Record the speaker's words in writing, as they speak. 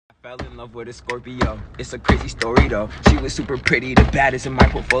Fell in love with a Scorpio. It's a crazy story though. She was super pretty, the baddest in my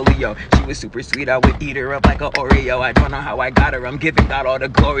portfolio. She was super sweet, I would eat her up like an Oreo. I don't know how I got her, I'm giving God all the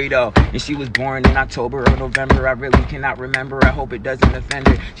glory though. And she was born in October or November, I really cannot remember. I hope it doesn't offend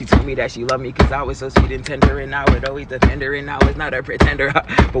her. She told me that she loved me cause I was so sweet and tender, and I would always defend her, and I was not a pretender.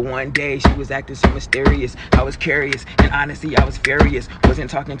 But one day she was acting so mysterious. I was curious, and honestly I was furious. Wasn't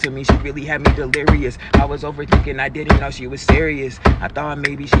talking to me, she really had me delirious. I was overthinking, I didn't know she was serious. I thought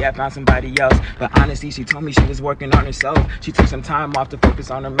maybe she had found somebody else, but honestly she told me she was working on herself. She took some time off to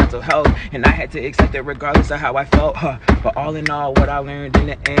focus on her mental health, and I had to accept it regardless of how I felt. But all in all, what I learned in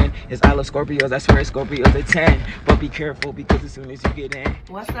the end is I love Scorpios. I swear Scorpios are 10, but be careful because as soon as you get in.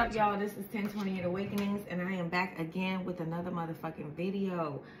 What's up, y'all? This is 1028 Awakenings, and I am back again with another motherfucking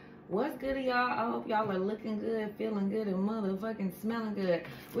video. What's good, y'all? I hope y'all are looking good, feeling good, and motherfucking smelling good.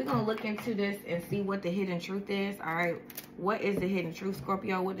 We're gonna look into this and see what the hidden truth is. All right, what is the hidden truth,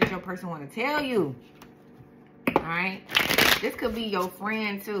 Scorpio? What does your person want to tell you? All right, this could be your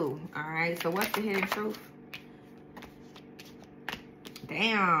friend too. All right, so what's the hidden truth?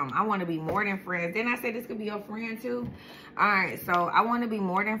 Damn, I want to be more than friends. Didn't I say this could be your friend too? All right, so I want to be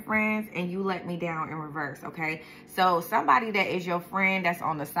more than friends and you let me down in reverse, okay? So somebody that is your friend that's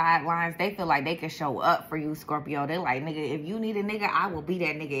on the sidelines, they feel like they can show up for you, Scorpio. They're like, nigga, if you need a nigga, I will be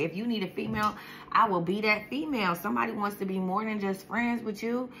that nigga. If you need a female, I will be that female. Somebody wants to be more than just friends with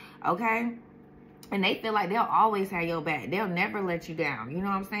you, okay? And they feel like they'll always have your back. They'll never let you down. You know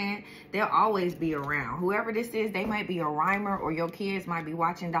what I'm saying? They'll always be around. Whoever this is, they might be a rhymer, or your kids might be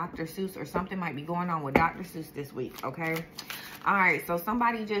watching Dr. Seuss, or something might be going on with Dr. Seuss this week, okay? All right, so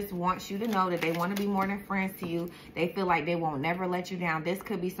somebody just wants you to know that they want to be more than friends to you. They feel like they won't never let you down. This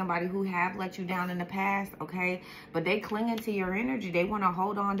could be somebody who have let you down in the past, okay? But they clinging to your energy. They want to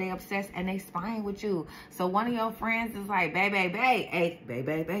hold on. They obsessed, and they spying with you. So one of your friends is like, babe, hey,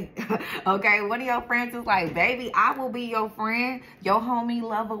 babe. Okay, one of your friends is like, baby, I will be your friend, your homie,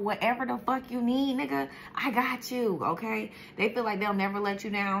 lover, whatever the fuck you need, nigga. I got you, okay? They feel like they'll never let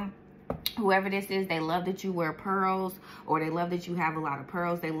you down. Whoever this is, they love that you wear pearls, or they love that you have a lot of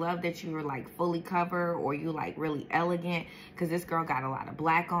pearls. They love that you're like fully covered, or you like really elegant, because this girl got a lot of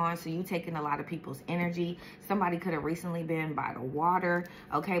black on, so you taking a lot of people's energy. Somebody could have recently been by the water,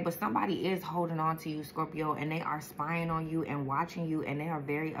 okay? But somebody is holding on to you, Scorpio, and they are spying on you and watching you, and they are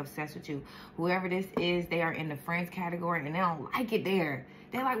very obsessed with you. Whoever this is, they are in the friends category, and they don't like it there.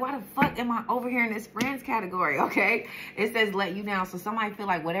 They're like, why the fuck am I over here in this friends category, okay? It says let you down. So somebody feel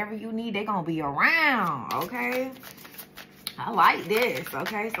like whatever you need, they're going to be around, okay? I like this,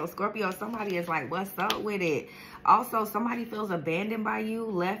 okay? So Scorpio, somebody is like, what's up with it? Also, somebody feels abandoned by you,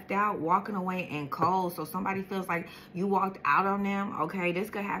 left out, walking away, and cold. So somebody feels like you walked out on them, okay?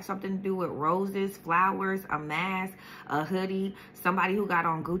 This could have something to do with roses, flowers, a mask, a hoodie, somebody who got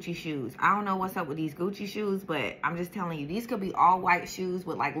on Gucci shoes. I don't know what's up with these Gucci shoes, but I'm just telling you, these could be all white shoes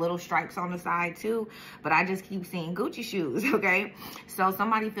with like little stripes on the side too. But I just keep seeing Gucci shoes, okay? So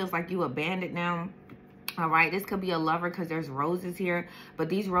somebody feels like you abandoned them. All right, this could be a lover because there's roses here, but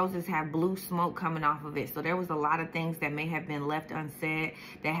these roses have blue smoke coming off of it. So there was a lot of things that may have been left unsaid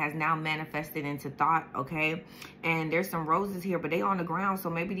that has now manifested into thought, okay? And there's some roses here, but they on the ground. So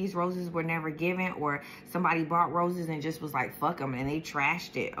maybe these roses were never given, or somebody bought roses and just was like, fuck them, and they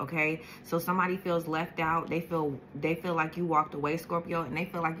trashed it, okay? So somebody feels left out. They feel like you walked away, Scorpio, and they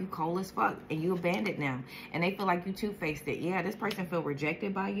feel like you cold as fuck and you abandoned them. And they feel like you two-faced it. Yeah, this person feel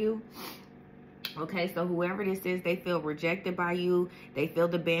rejected by you. Okay, so whoever this is, they feel rejected by you. They feel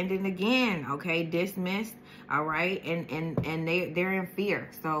abandoned again, okay, dismissed, all right, and they're in fear.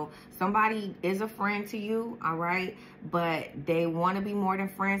 So somebody is a friend to you, all right, but they want to be more than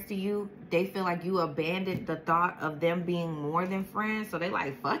friends to you. They feel like you abandoned the thought of them being more than friends, so they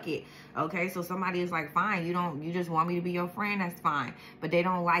like, fuck it, okay? So somebody is like, fine, you just want me to be your friend, that's fine, but they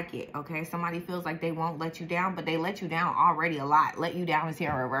don't like it, okay? Somebody feels like they won't let you down, but they let you down already a lot. Let you down is here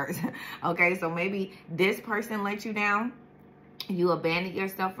in reverse, okay? So maybe this person let you down. You abandoned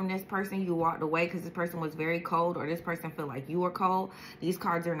yourself from this person. You walked away because this person was very cold, or this person feel like you were cold. These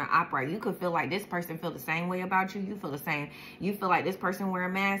cards are in the upright. You could feel like this person feel the same way about you. You feel the same. You feel like this person wear a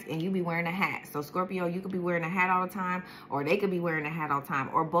mask and you be wearing a hat. So Scorpio, you could be wearing a hat all the time, or they could be wearing a hat all the time,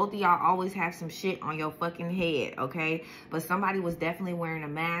 or both of y'all always have some shit on your fucking head, okay? But somebody was definitely wearing a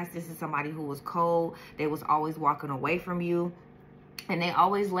mask. This is somebody who was cold. They was always walking away from you. And they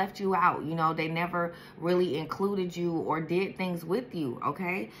always left you out. You know, they never really included you or did things with you,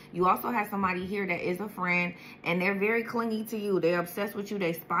 okay? You also have somebody here that is a friend, and they're very clingy to you. They're obsessed with you.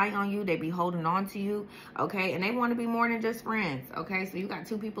 They spy on you. They be holding on to you, okay? And they want to be more than just friends, okay? So you got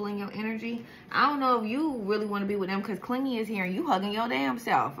two people in your energy. I don't know if you really want to be with them, because clingy is here and you hugging your damn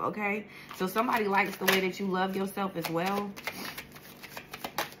self, okay? So somebody likes the way that you love yourself as well.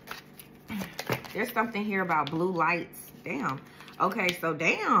 There's something here about blue lights. Damn. Okay, so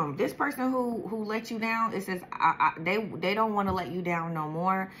damn, this person who let you down, it says they don't want to let you down no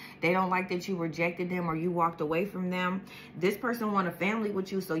more. They don't like that you rejected them or you walked away from them. This person want a family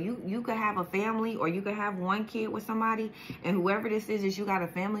with you, so you could have a family, or you could have one kid with somebody, and whoever this is that you got a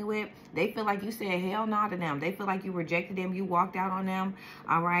family with, they feel like you said hell no to them. They feel like you rejected them, you walked out on them,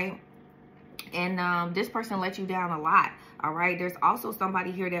 all right? And this person let you down a lot, all right? There's also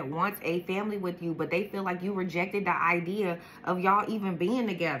somebody here that wants a family with you, but they feel like you rejected the idea of y'all even being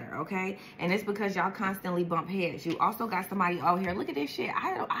together, okay? And it's because y'all constantly bump heads. You also got somebody out here, look at this shit.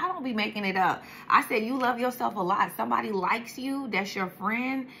 I don't be making it up. I said you love yourself a lot. Somebody likes you, that's your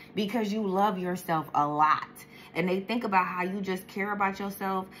friend, because you love yourself a lot. And they think about how you just care about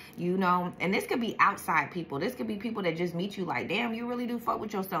yourself, you know. And this could be outside people. This could be people that just meet you like, damn, you really do fuck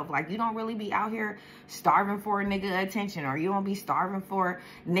with yourself. Like, you don't really be out here starving for a nigga attention, or you don't be starving for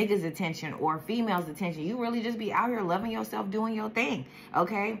niggas' attention or females' attention. You really just be out here loving yourself, doing your thing,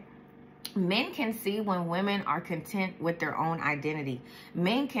 okay? Men can see when women are content with their own identity.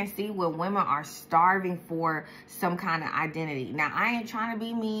 Men can see when women are starving for some kind of identity. Now, I ain't trying to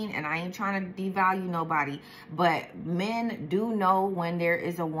be mean and I ain't trying to devalue nobody, but men do know when there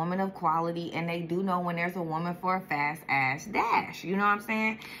is a woman of quality, and they do know when there's a woman for a fast ass dash. You know what I'm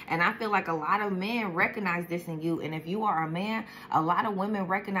saying? And I feel like a lot of men recognize this in you. And if you are a man, a lot of women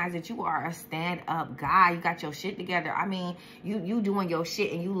recognize that you are a stand-up guy. You got your shit together. I mean, you doing your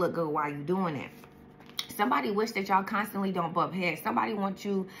shit and you look good while you doing it. Somebody wish that y'all constantly don't bump heads. Somebody wants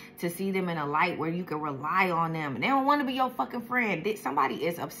you to see them in a light where you can rely on them. And they don't want to be your fucking friend. Somebody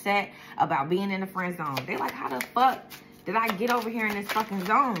is upset about being in the friend zone. They're like, how the fuck did I get over here in this fucking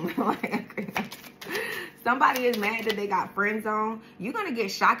zone? Somebody is mad that they got friend zone. You're going to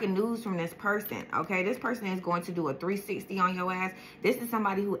get shocking news from this person, okay? This person is going to do a 360 on your ass. This is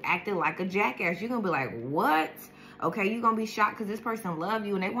somebody who acted like a jackass. You're going to be like, what? Okay, you're going to be shocked because this person loves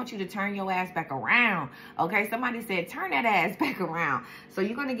you and they want you to turn your ass back around. Okay, somebody said, turn that ass back around. So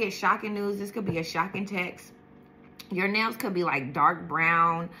you're going to get shocking news. This could be a shocking text. Your nails could be like dark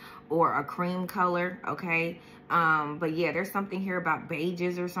brown or a cream color, okay? But yeah, there's something here about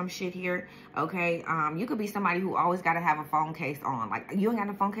beiges or some shit here, okay? You could be somebody who always got to have a phone case on. Like, you ain't got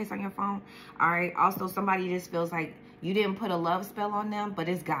a phone case on your phone, all right? Also, somebody just feels like you didn't put a love spell on them, but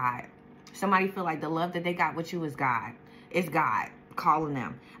it's God. Somebody feel like the love that they got with you is God. It's God calling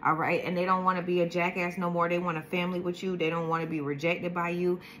them, all right? And they don't want to be a jackass no more. They want a family with you. They don't want to be rejected by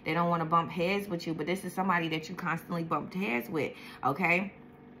you. They don't want to bump heads with you. But this is somebody that you constantly bumped heads with, okay?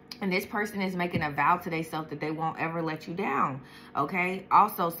 And this person is making a vow to themselves that they won't ever let you down, okay?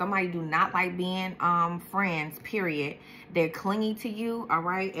 Also, somebody do not like being friends, period. They're clingy to you, all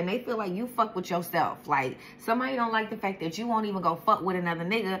right? And they feel like you fuck with yourself. Like, somebody don't like the fact that you won't even go fuck with another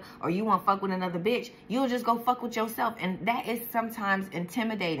nigga, or you won't fuck with another bitch. You'll just go fuck with yourself. And that is sometimes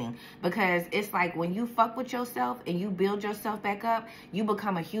intimidating, because it's like when you fuck with yourself and you build yourself back up, you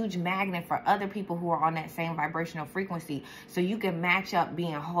become a huge magnet for other people who are on that same vibrational frequency. So you can match up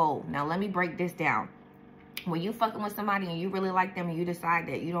being whole. Now, let me break this down. When you fucking with somebody and you really like them and you decide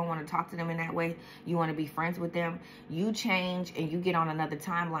that you don't want to talk to them in that way, you want to be friends with them, you change and you get on another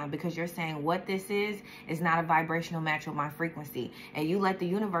timeline, because you're saying what this is not a vibrational match with my frequency. And you let the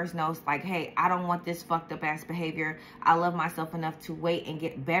universe know, it's like, hey, I don't want this fucked up ass behavior. I love myself enough to wait and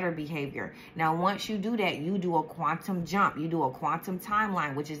get better behavior. Now, once you do that, you do a quantum jump. You do a quantum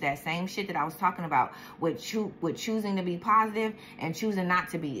timeline, which is that same shit that I was talking about with choosing to be positive and choosing not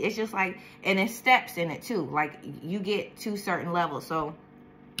to be. It's just like, and it steps in it too. Like, you get to certain levels. So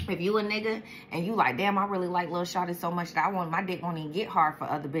if you a nigga and you like, damn, I really like Lil Shawty so much that I want my dick won't even get hard for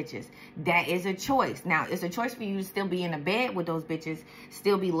other bitches, that is a choice. Now, it's a choice for you to still be in the bed with those bitches,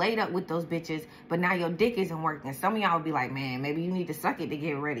 still be laid up with those bitches, but now your dick isn't working. Some of y'all would be like, man, maybe you need to suck it to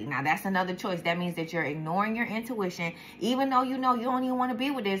get ready. Now, that's another choice. That means that you're ignoring your intuition, even though you know you don't even want to be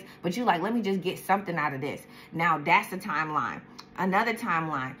with this, but you like, let me just get something out of this. Now, that's the timeline. Another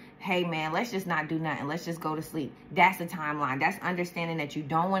timeline, hey man, let's just not do nothing. Let's just go to sleep. That's a timeline. That's understanding that you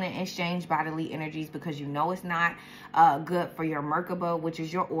don't want to exchange bodily energies because you know it's not good for your Merkaba, which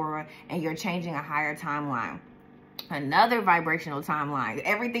is your aura, and you're changing a higher timeline. Another vibrational timeline.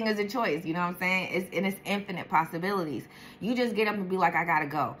 Everything is a choice, you know what I'm saying? It's infinite possibilities. You just get up and be like, I gotta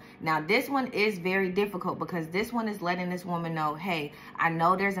go. Now this one is very difficult because this one is letting this woman know, hey, I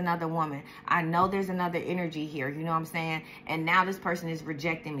know there's another woman. I know there's another energy here, you know what I'm saying? And now this person is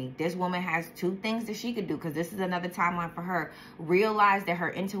rejecting me. This woman has two things that she could do, because this is another timeline for her. Realize that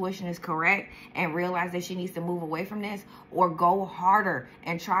her intuition is correct and realize that she needs to move away from this, or go harder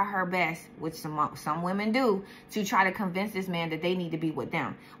and try her best, which some women do, to try to convince this man that they need to be with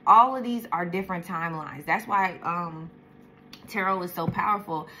them. All of these are different timelines. That's why tarot is so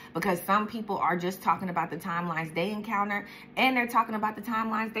powerful, because some people are just talking about the timelines they encounter, and they're talking about the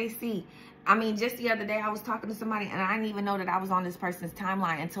timelines they see. I mean, just the other day I was talking to somebody and I didn't even know that I was on this person's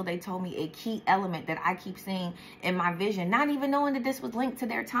timeline until they told me a key element that I keep seeing in my vision, not even knowing that this was linked to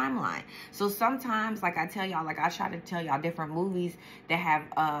their timeline. So sometimes, like I tell y'all, like I try to tell y'all different movies that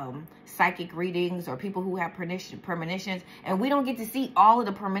have psychic readings, or people who have premonitions, and we don't get to see all of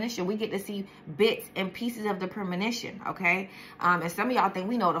the premonition. We get to see bits and pieces of the premonition, okay? And some of y'all think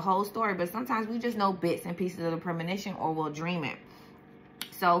we know the whole story, but sometimes we just know bits and pieces of the premonition, or we'll dream it.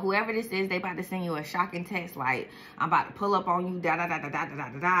 So whoever this is, they about to send you a shocking text like, I'm about to pull up on you,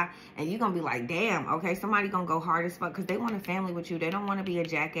 da-da-da-da-da-da-da-da. And you're going to be like, damn, okay, somebody going to go hard as fuck, because they want a family with you. They don't want to be a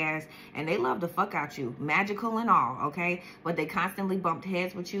jackass, and they love to fuck out you, magical and all, okay? But they constantly bumped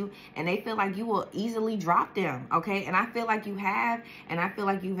heads with you, and they feel like you will easily drop them, okay? And I feel like you have, and I feel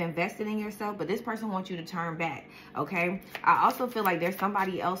like you've invested in yourself, but this person wants you to turn back, okay? I also feel like there's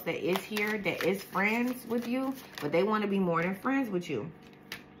somebody else that is here that is friends with you, but they want to be more than friends with you.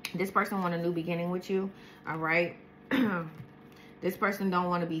 This person want a new beginning with you, all right? This person don't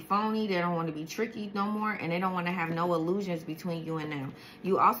want to be phony. They don't want to be tricky no more. And they don't want to have no illusions between you and them.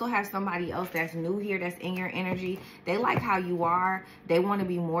 You also have somebody else that's new here, that's in your energy. They like how you are. They want to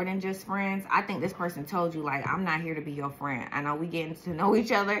be more than just friends. I think this person told you, like, I'm not here to be your friend. I know we getting to know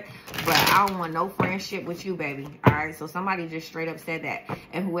each other, but I don't want no friendship with you, baby. All right? So somebody just straight up said that.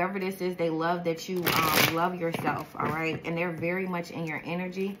 And whoever this is, they love that you love yourself, all right? And they're very much in your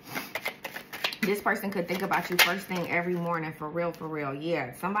energy. This person could think about you first thing every morning, for real, for real.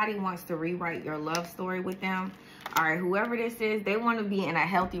 Yeah, somebody wants to rewrite your love story with them. All right, whoever this is, they want to be in a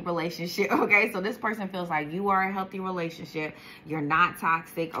healthy relationship, okay? So this person feels like you are a healthy relationship. You're not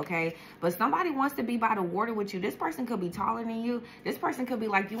toxic, okay? But somebody wants to be by the water with you. This person could be taller than you. This person could be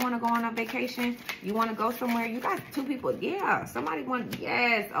like, you want to go on a vacation? You want to go somewhere? You got two people. Yeah, somebody wants,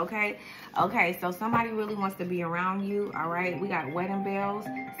 yes, okay? Okay, so somebody really wants to be around you, all right? We got wedding bells.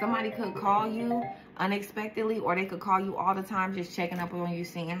 Somebody could call you unexpectedly, or they could call you all the time, just checking up on you,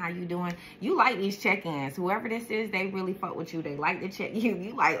 seeing how you doing. You like these check-ins. Whoever this is, they really fuck with you. They like to check you.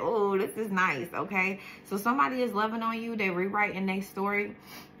 You like, oh, this is nice, okay? So somebody is loving on you. They're rewriting their story.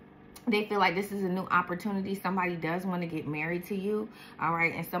 They feel like this is a new opportunity. Somebody does want to get married to you, all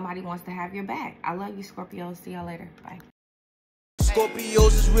right? And somebody wants to have your back. I love you, Scorpio. See y'all later. Bye.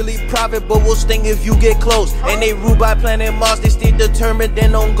 Scorpios is really private, but will sting if you get close. And they rule by planet Mars, they stay determined,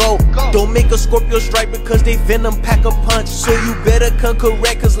 then don't go. Don't make a Scorpio strike because they venom pack a punch. So you better come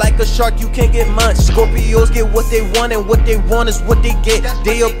correct, cause like a shark you can get munched. Scorpios get what they want, and what they want is what they get.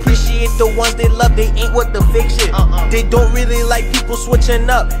 They appreciate the ones they love, they ain't what the fake shit. They don't really like people switching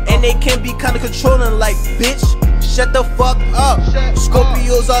up, and they can be kinda controlling, like, bitch, shut the fuck up.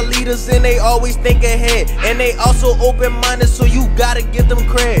 Scorpios are leaders and they always think ahead, and they also open-minded, so you gotta give them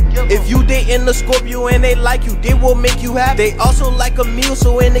credit. If you dating a Scorpio and they like you, they will make you happy. They also like a meal,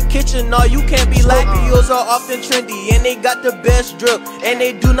 so in the kitchen, no, you can't be like. Scorpios are often trendy and they got the best drip, and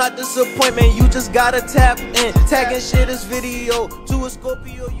they do not disappoint, man. You just gotta tap in. Tagging shit is video to a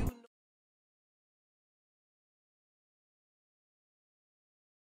Scorpio. You